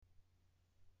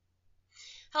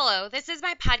Hello, this is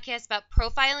my podcast about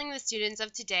profiling the students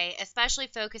of today, especially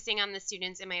focusing on the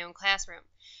students in my own classroom.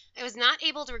 I was not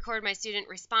able to record my student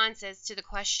responses to the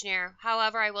questionnaire,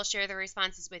 however, I will share the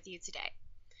responses with you today.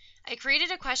 I created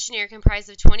a questionnaire comprised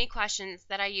of 20 questions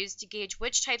that I used to gauge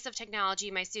which types of technology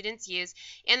my students use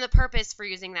and the purpose for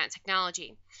using that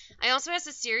technology. I also asked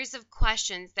a series of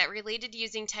questions that related to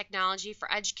using technology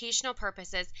for educational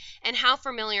purposes and how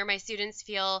familiar my students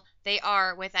feel they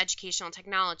are with educational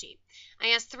technology. I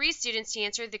asked 3 students to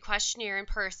answer the questionnaire in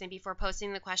person before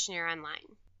posting the questionnaire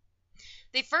online.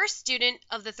 The first student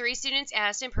of the 3 students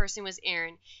asked in person was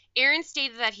Aaron. Aaron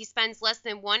stated that he spends less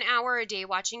than 1 hour a day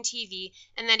watching TV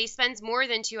and that he spends more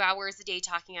than 2 hours a day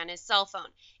talking on his cell phone.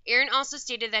 Aaron also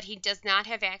stated that he does not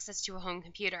have access to a home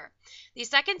computer. The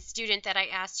second student that I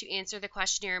asked to answer the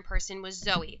questionnaire in person was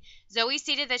Zoe. Zoe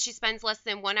stated that she spends less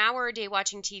than 1 hour a day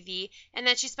watching TV and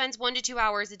that she spends 1 to 2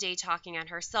 hours a day talking on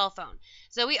her cell phone.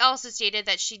 Zoe also stated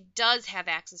that she does have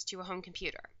access to a home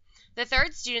computer. The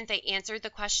third student that answered the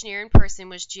questionnaire in person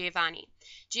was Giovanni.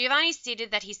 Giovanni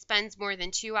stated that he spends more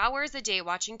than 2 hours a day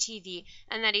watching TV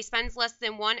and that he spends less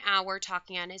than 1 hour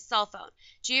talking on his cell phone.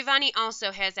 Giovanni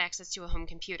also has access to a home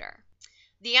computer.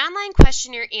 The online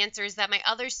questionnaire answers that my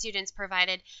other students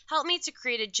provided helped me to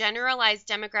create a generalized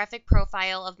demographic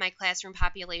profile of my classroom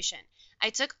population.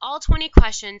 I took all 20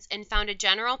 questions and found a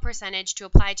general percentage to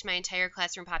apply to my entire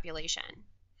classroom population.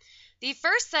 The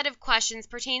first set of questions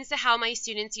pertains to how my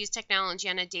students use technology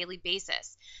on a daily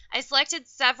basis. I selected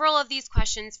several of these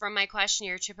questions from my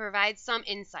questionnaire to provide some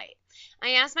insight.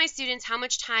 I asked my students how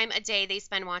much time a day they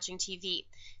spend watching TV.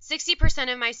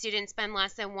 60% of my students spend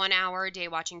less than 1 hour a day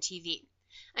watching TV.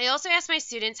 I also asked my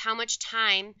students how much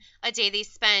time a day they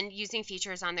spend using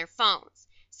features on their phones.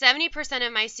 70%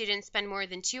 of my students spend more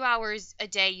than 2 hours a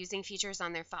day using features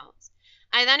on their phones.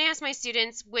 I then asked my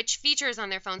students which features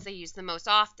on their phones they use the most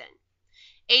often.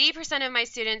 80% of my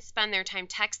students spend their time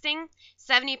texting,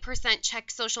 70% check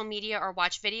social media or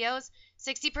watch videos,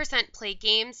 60% play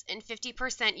games, and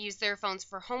 50% use their phones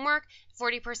for homework,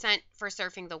 40% for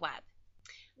surfing the web.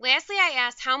 Lastly, I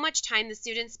asked how much time the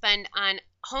students spend on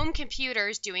home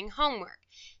computers doing homework.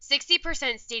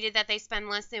 60% stated that they spend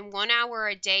less than 1 hour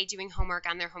a day doing homework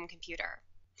on their home computer.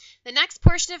 The next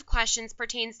portion of questions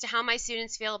pertains to how my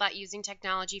students feel about using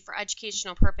technology for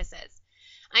educational purposes.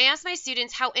 I asked my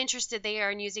students how interested they are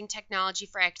in using technology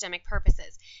for academic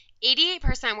purposes.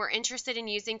 88% were interested in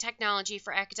using technology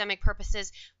for academic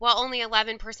purposes, while only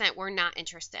 11% were not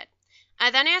interested.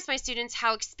 I then asked my students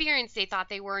how experienced they thought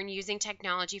they were in using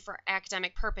technology for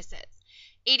academic purposes.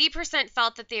 80%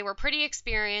 felt that they were pretty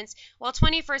experienced, while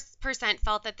 20%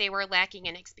 felt that they were lacking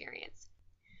in experience.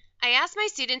 I asked my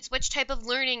students which type of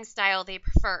learning style they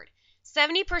preferred.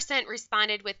 70%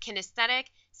 responded with kinesthetic,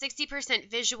 60%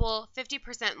 visual,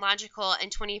 50% logical,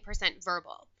 and 20%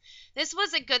 verbal. This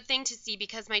was a good thing to see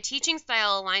because my teaching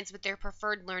style aligns with their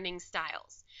preferred learning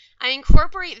styles. I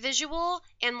incorporate visual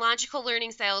and logical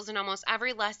learning styles in almost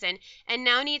every lesson and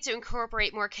now need to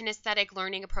incorporate more kinesthetic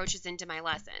learning approaches into my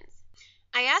lessons.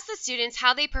 I asked the students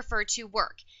how they prefer to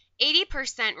work.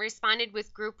 80% responded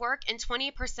with group work and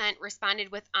 20%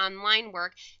 responded with online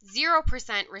work.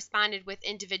 0% responded with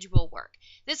individual work.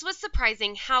 This was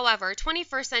surprising. However,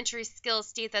 21st century skills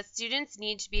state that students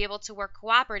need to be able to work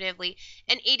cooperatively,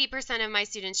 and 80% of my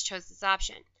students chose this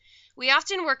option. We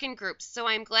often work in groups, so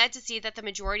I am glad to see that the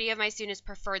majority of my students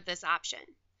preferred this option.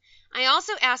 I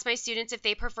also asked my students if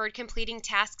they preferred completing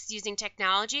tasks using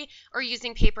technology or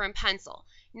using paper and pencil.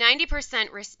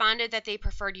 90% responded that they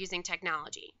preferred using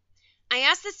technology. I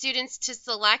asked the students to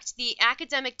select the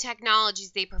academic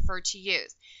technologies they prefer to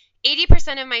use.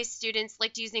 80% of my students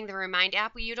liked using the Remind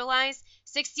app we utilize,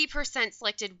 60%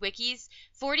 selected wikis,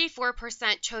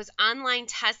 44% chose online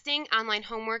testing, online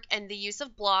homework, and the use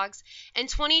of blogs, and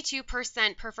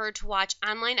 22% preferred to watch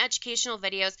online educational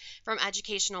videos from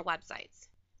educational websites.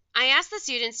 I asked the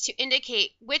students to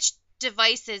indicate which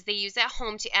devices they use at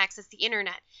home to access the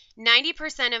internet.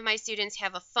 90% of my students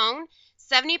have a phone,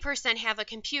 70% have a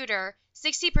computer,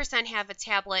 60% have a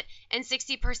tablet, and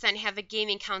 60% have a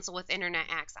gaming console with internet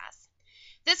access.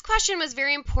 This question was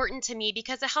very important to me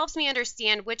because it helps me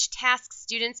understand which tasks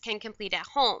students can complete at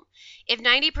home. If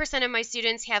 90% of my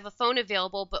students have a phone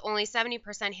available but only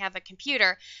 70% have a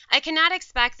computer, I cannot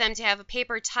expect them to have a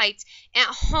paper typed at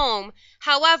home.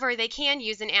 However, they can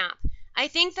use an app. I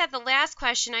think that the last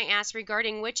question I asked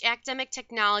regarding which academic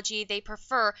technology they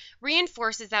prefer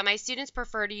reinforces that my students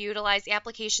prefer to utilize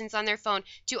applications on their phone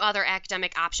to other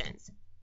academic options.